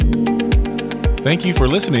Thank you for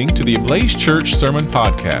listening to the Ablaze Church Sermon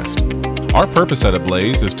Podcast. Our purpose at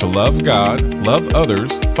Ablaze is to love God, love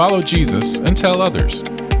others, follow Jesus, and tell others.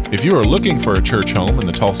 If you are looking for a church home in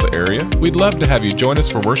the Tulsa area, we'd love to have you join us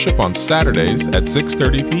for worship on Saturdays at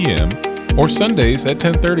 6:30 p.m. or Sundays at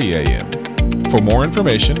 10:30 a.m. For more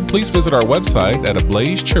information, please visit our website at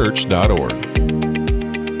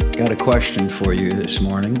ablazechurch.org. Got a question for you this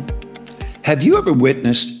morning. Have you ever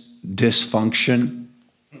witnessed dysfunction?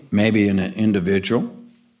 Maybe in an individual,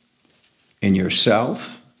 in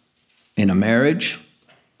yourself, in a marriage,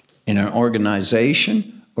 in an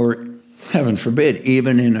organization, or heaven forbid,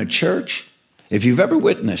 even in a church. If you've ever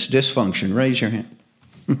witnessed dysfunction, raise your hand.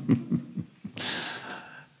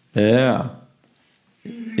 Yeah.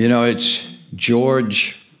 You know, it's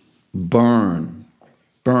George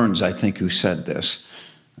Burns, I think, who said this.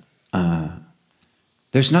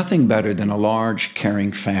 There's nothing better than a large,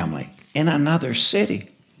 caring family in another city.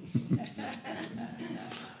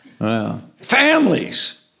 Well,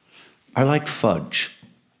 families are like fudge,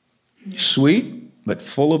 sweet but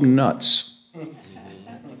full of nuts.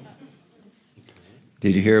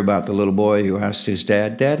 Did you hear about the little boy who asked his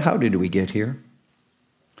dad, "Dad, how did we get here?"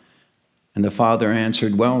 And the father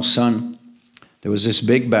answered, "Well, son, there was this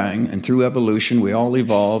big bang, and through evolution we all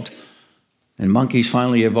evolved, and monkeys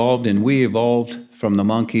finally evolved, and we evolved from the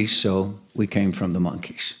monkeys, so we came from the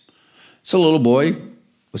monkeys." So the little boy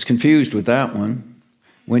was confused with that one,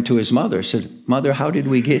 went to his mother, said, "Mother, how did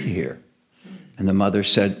we get here?" And the mother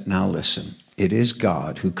said, "Now listen, it is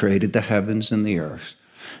God who created the heavens and the earth.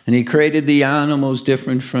 And he created the animals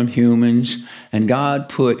different from humans. And God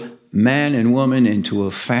put man and woman into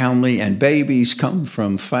a family, and babies come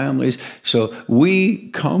from families. So we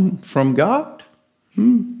come from God."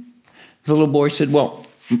 The little boy said, "Well,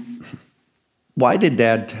 why did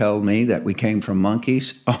Dad tell me that we came from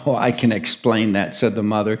monkeys?" "Oh, I can explain that," said the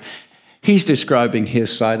mother. "He's describing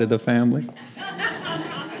his side of the family.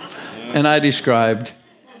 And I described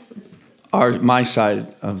my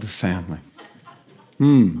side of the family."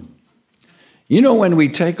 You know, when we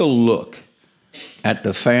take a look at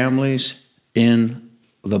the families in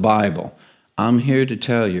the Bible, I'm here to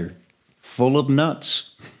tell you, full of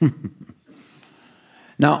nuts.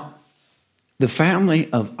 Now, the family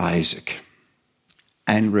of Isaac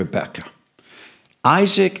and Rebekah.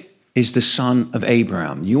 Isaac is the son of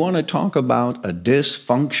Abraham. You want to talk about a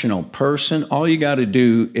dysfunctional person? All you got to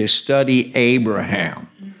do is study Abraham.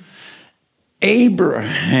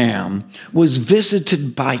 Abraham was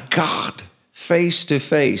visited by God face to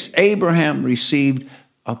face. Abraham received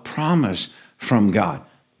a promise from God,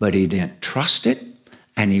 but he didn't trust it,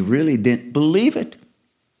 and he really didn't believe it.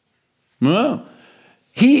 No.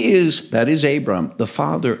 That is Abraham, the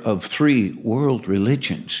father of 3 world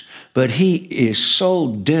religions. But he is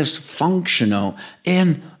so dysfunctional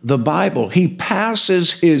in the Bible. He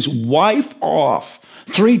passes his wife off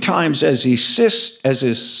 3 times as his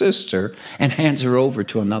sister and hands her over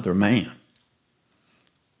to another man.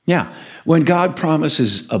 Yeah, when God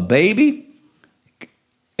promises a baby,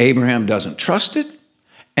 Abraham doesn't trust it,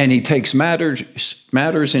 and he takes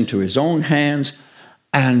matters into his own hands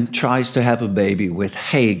and tries to have a baby with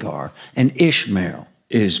Hagar, and Ishmael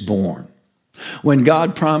is born. When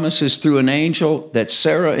God promises through an angel that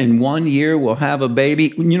Sarah in 1 year will have a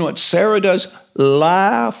baby, you know what Sarah does?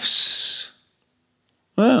 Laughs.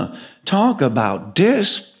 Talk about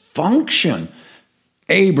dysfunction.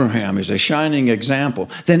 Abraham is a shining example.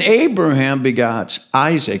 Then Abraham begots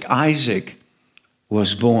Isaac. Isaac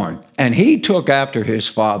was born, and he took after his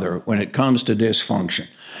father when it comes to dysfunction.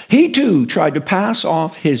 He too tried to pass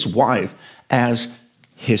off his wife as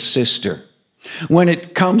his sister. When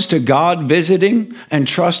it comes to God visiting and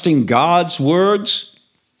trusting God's words,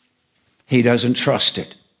 he doesn't trust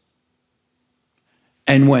it.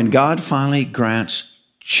 And when God finally grants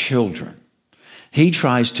children, he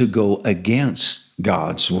tries to go against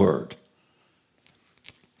God's word.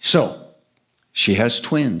 So, she has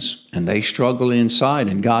twins, and they struggle inside,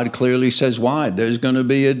 and God clearly says why. There's going to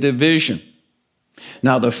be a division.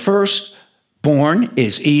 Now, the firstborn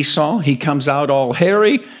is Esau. He comes out all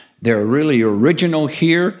hairy. They're really original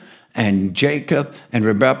here, and Jacob and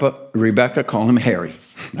Rebekah call him hairy.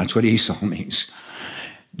 That's what Esau means.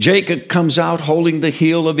 Jacob comes out holding the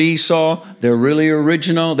heel of Esau. They're really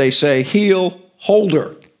original. They say heel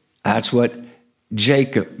holder. That's what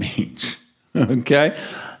Jacob means. Okay?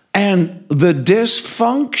 And the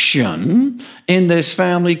dysfunction in this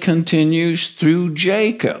family continues through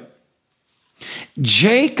Jacob.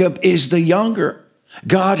 Jacob is the younger.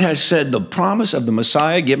 God has said the promise of the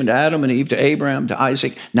Messiah given to Adam and Eve, to Abraham, to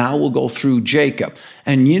Isaac, now will go through Jacob.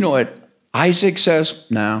 And you know what Isaac says?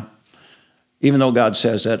 Now, even though God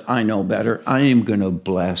says that, I know better. I am going to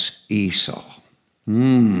bless Esau.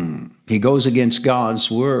 He goes against God's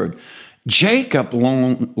word. Jacob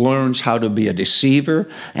learns how to be a deceiver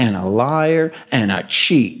and a liar and a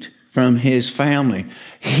cheat from his family.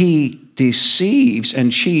 He deceives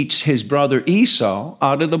and cheats his brother Esau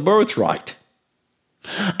out of the birthright.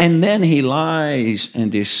 And then he lies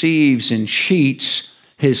and deceives and cheats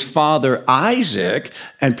his father Isaac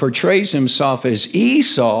and portrays himself as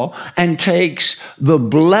Esau and takes the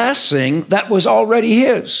blessing that was already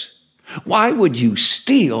his. Why would you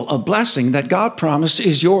steal a blessing that God promised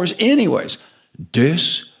is yours anyways?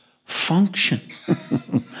 Dysfunction.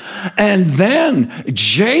 And then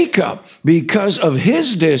Jacob, because of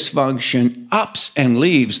his dysfunction, ups and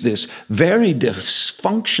leaves this very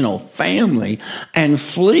dysfunctional family and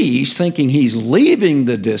flees thinking he's leaving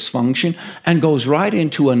the dysfunction and goes right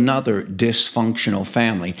into another dysfunctional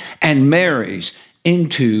family and marries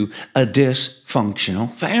into a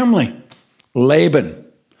dysfunctional family. Laban.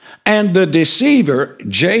 And the deceiver,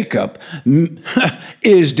 Jacob,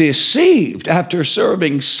 is deceived. After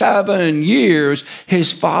serving 7 years,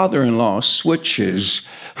 his father-in-law switches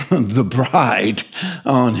the bride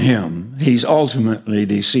on him. He's ultimately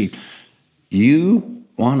deceived. You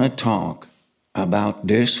want to talk about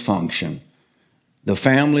dysfunction. The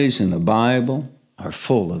families in the Bible are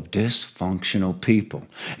full of dysfunctional people.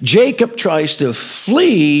 Jacob tries to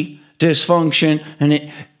flee dysfunction, and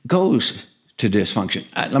it goes to dysfunction.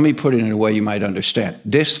 Let me put it in a way you might understand.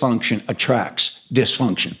 Dysfunction attracts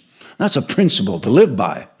dysfunction. That's a principle to live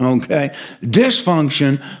by, okay?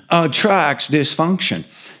 Dysfunction attracts dysfunction.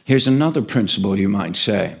 Here's another principle you might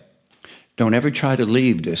say. Don't ever try to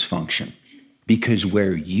leave dysfunction, because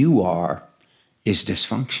where you are is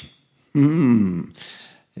dysfunction.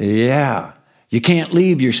 Yeah. You can't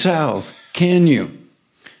leave yourself, can you?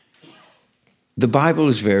 The Bible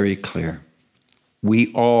is very clear.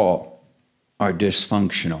 We all are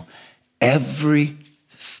dysfunctional. Every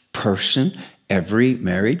person, every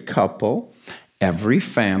married couple, every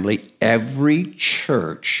family, every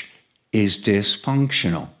church is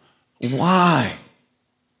dysfunctional. Why?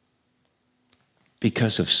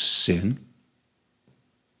 Because of sin.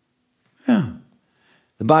 Yeah.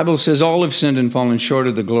 The Bible says all have sinned and fallen short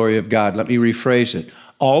of the glory of God. Let me rephrase it.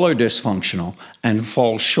 All are dysfunctional and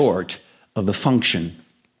fall short of the function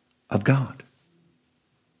of God.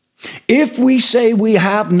 If we say we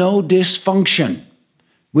have no dysfunction,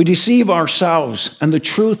 we deceive ourselves and the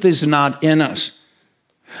truth is not in us.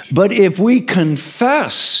 But if we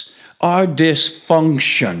confess our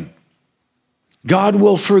dysfunction, God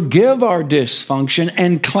will forgive our dysfunction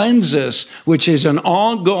and cleanse us, which is an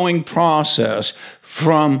ongoing process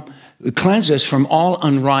cleanse us from all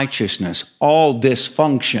unrighteousness, all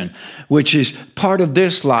dysfunction, which is part of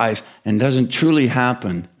this life and doesn't truly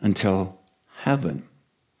happen until heaven.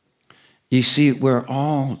 You see, we're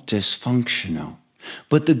all dysfunctional.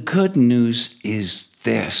 But the good news is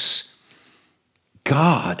this.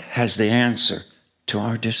 God has the answer to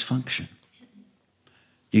our dysfunction.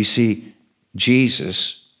 You see,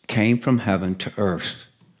 Jesus came from heaven to earth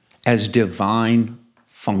as divine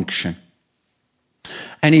function.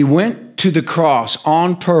 And he went to the cross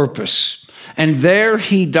on purpose. And there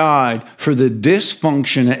he died for the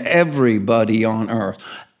dysfunction of everybody on earth.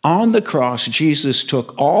 On the cross, Jesus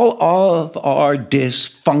took all of our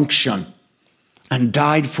dysfunction and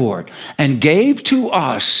died for it and gave to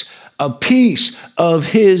us a piece of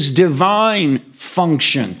his divine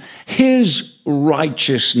function, his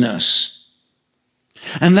righteousness.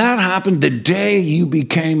 And that happened the day you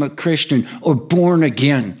became a Christian or born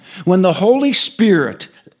again, when the Holy Spirit,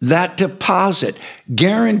 that deposit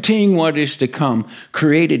guaranteeing what is to come,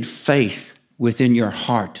 created faith within your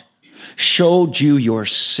heart, showed you your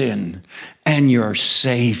sin and your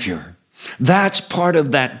Savior. That's part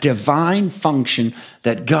of that divine function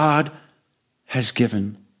that God has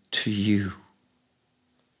given to you.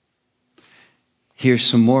 Here's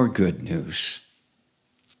some more good news.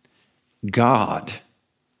 God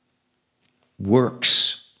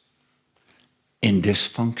works in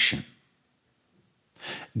dysfunction.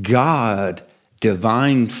 God,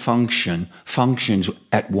 divine function, functions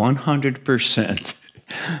at 100%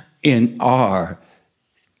 in our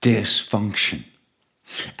dysfunction.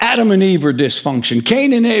 Adam and Eve were dysfunction.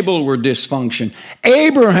 Cain and Abel were dysfunction.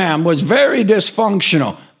 Abraham was very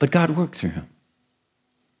dysfunctional, but God worked through him.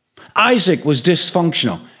 Isaac was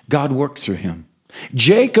dysfunctional. God worked through him.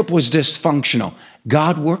 Jacob was dysfunctional.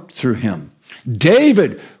 God worked through him.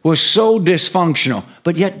 David was so dysfunctional,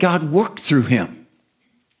 but yet God worked through him.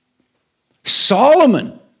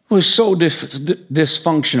 Solomon was so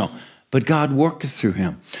dysfunctional, But God worked through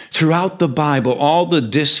him. Throughout the Bible, all the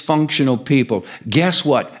dysfunctional people, guess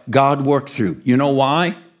what? God worked through. You know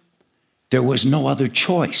why? There was no other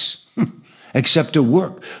choice except to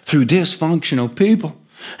work through dysfunctional people.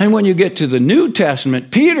 And when you get to the New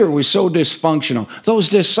Testament, Peter was so dysfunctional. Those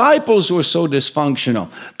disciples were so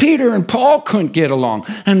dysfunctional. Peter and Paul couldn't get along.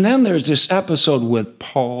 And then there's this episode with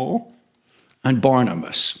Paul and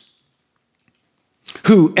Barnabas,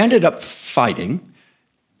 who ended up fighting,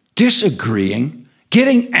 disagreeing,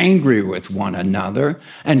 getting angry with one another.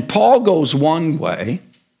 And Paul goes one way,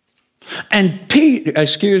 and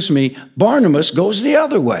Barnabas goes the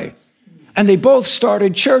other way. And they both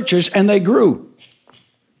started churches, and they grew.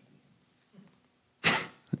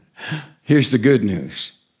 Here's the good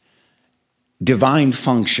news. Divine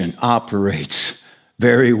function operates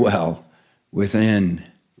very well within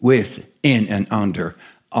and under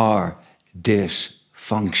our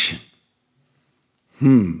dysfunction.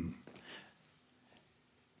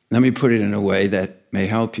 Let me put it in a way that may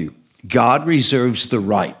help you. God reserves the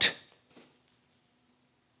right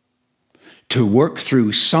to work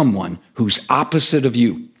through someone who's opposite of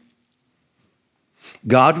you.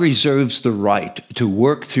 God reserves the right to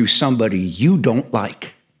work through somebody you don't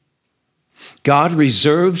like. God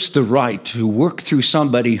reserves the right to work through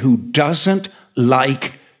somebody who doesn't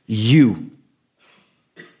like you.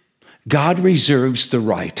 God reserves the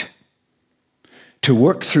right to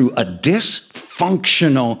work through a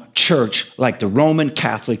dysfunctional church like the Roman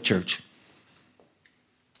Catholic Church.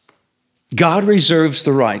 God reserves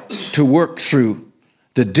the right to work through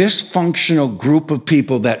the dysfunctional group of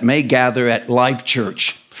people that may gather at Life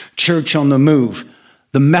Church, Church on the Move,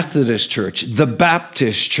 the Methodist Church, the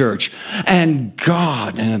Baptist Church. And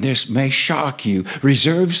God, and this may shock you,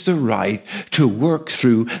 reserves the right to work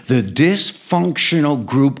through the dysfunctional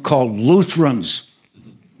group called Lutherans,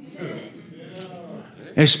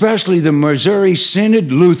 especially the Missouri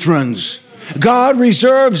Synod Lutherans. God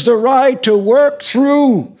reserves the right to work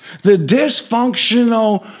through the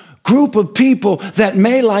dysfunctional group of people that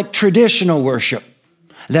may like traditional worship,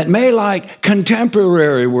 that may like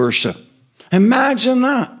contemporary worship. Imagine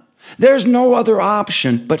that. There's no other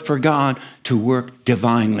option but for God to work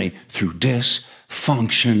divinely through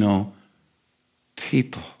dysfunctional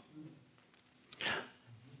people.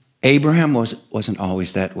 Abraham wasn't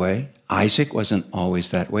always that way. Isaac wasn't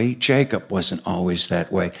always that way. Jacob wasn't always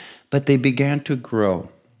that way. But they began to grow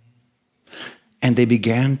and they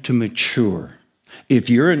began to mature. If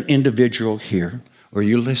you're an individual here, or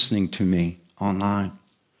you're listening to me online,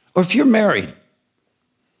 or if you're married,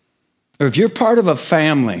 or if you're part of a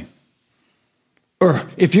family, or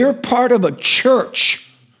if you're part of a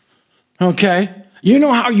church, okay? You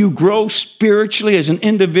know how you grow spiritually as an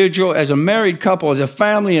individual, as a married couple, as a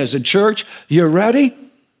family, as a church? You ready?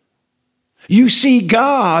 You see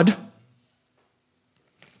God,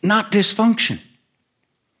 not dysfunction.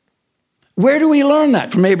 Where do we learn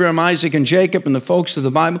that? From Abraham, Isaac, and Jacob and the folks of the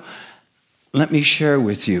Bible? Let me share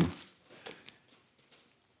with you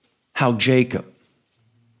how Jacob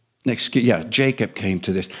came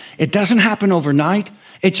to this. It doesn't happen overnight.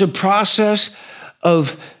 It's a process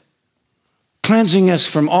of cleansing us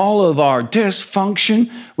from all of our dysfunction,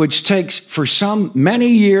 which takes for some many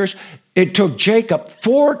years. It took Jacob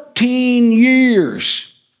 14 years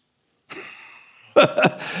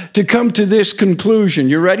to come to this conclusion.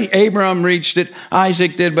 You ready? Abraham reached it,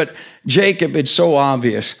 Isaac did, but Jacob, it's so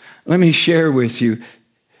obvious. Let me share with you.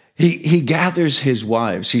 He gathers his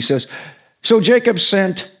wives. He says, so Jacob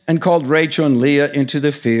sent and called Rachel and Leah into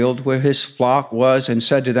the field where his flock was and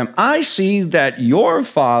said to them, I see that your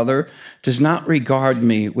father does not regard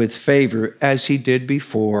me with favor as he did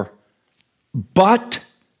before, but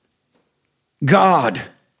God,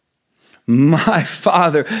 my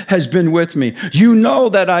father, has been with me. You know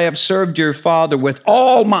that I have served your father with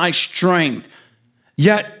all my strength.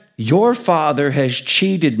 Yet your father has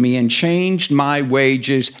cheated me and changed my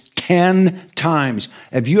wages 10 times.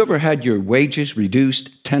 Have you ever had your wages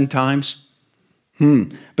reduced 10 times?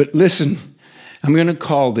 But listen, I'm going to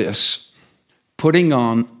call this putting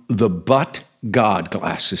on the but God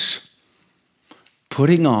glasses.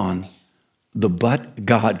 Putting on the but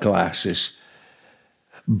God glasses.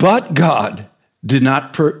 But God did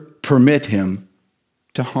not permit him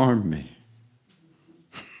to harm me.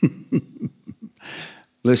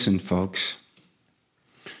 Listen, folks,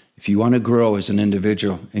 if you want to grow as an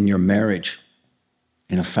individual in your marriage,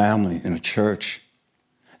 in a family, in a church,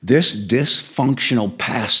 this dysfunctional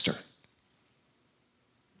pastor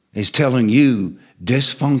is telling you,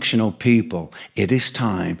 dysfunctional people, it is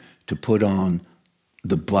time to put on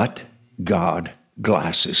the but God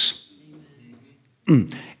glasses.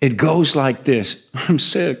 It goes like this. I'm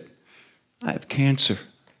sick. I have cancer.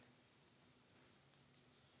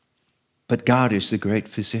 But God is the great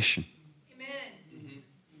physician. Amen.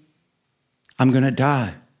 I'm going to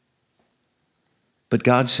die. But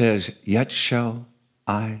God says, yet shall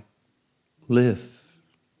I live.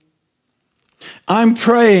 I'm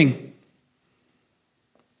praying.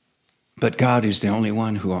 But God is the only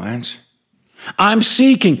one who will answer. I'm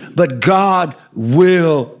seeking, but God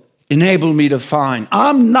will enable me to find.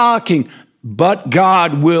 I'm knocking, but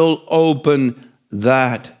God will open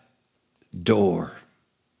that door.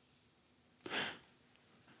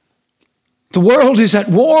 The world is at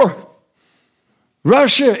war.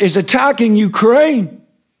 Russia is attacking Ukraine.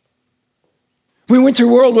 We went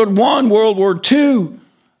through World War I, World War II,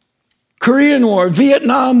 Korean War,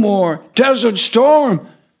 Vietnam War, Desert Storm.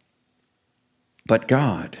 But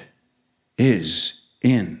God is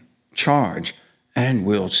in charge and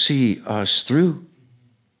will see us through.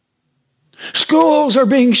 Schools are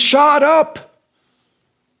being shot up.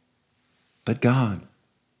 But God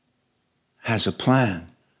has a plan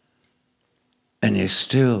and is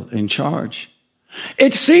still in charge.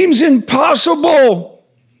 It seems impossible,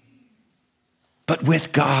 but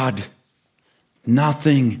with God,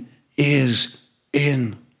 nothing is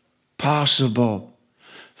impossible.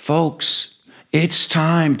 Folks, it's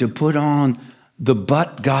time to put on the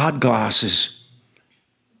but God glasses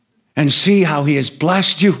and see how He has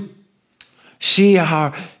blessed you. See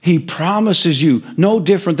how He promises you, no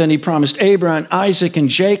different than He promised Abraham, Isaac, and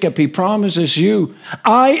Jacob. He promises you,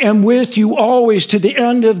 I am with you always to the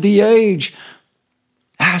end of the age.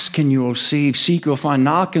 Ask and you will receive. Seek, you'll find.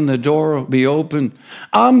 Knock and the door will be open.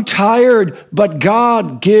 I'm tired, but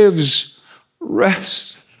God gives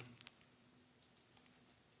rest.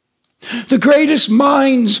 The greatest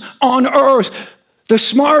minds on earth, the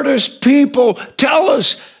smartest people tell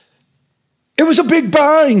us it was a big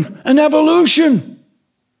bang, an evolution.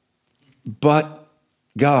 But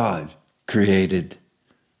God created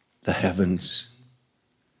the heavens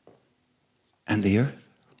and the earth.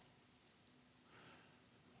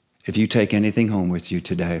 If you take anything home with you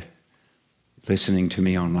today, listening to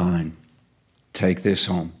me online, take this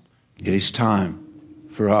home. It is time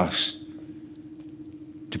for us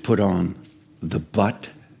to put on the but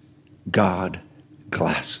God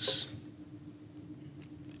glasses.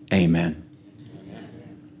 Amen.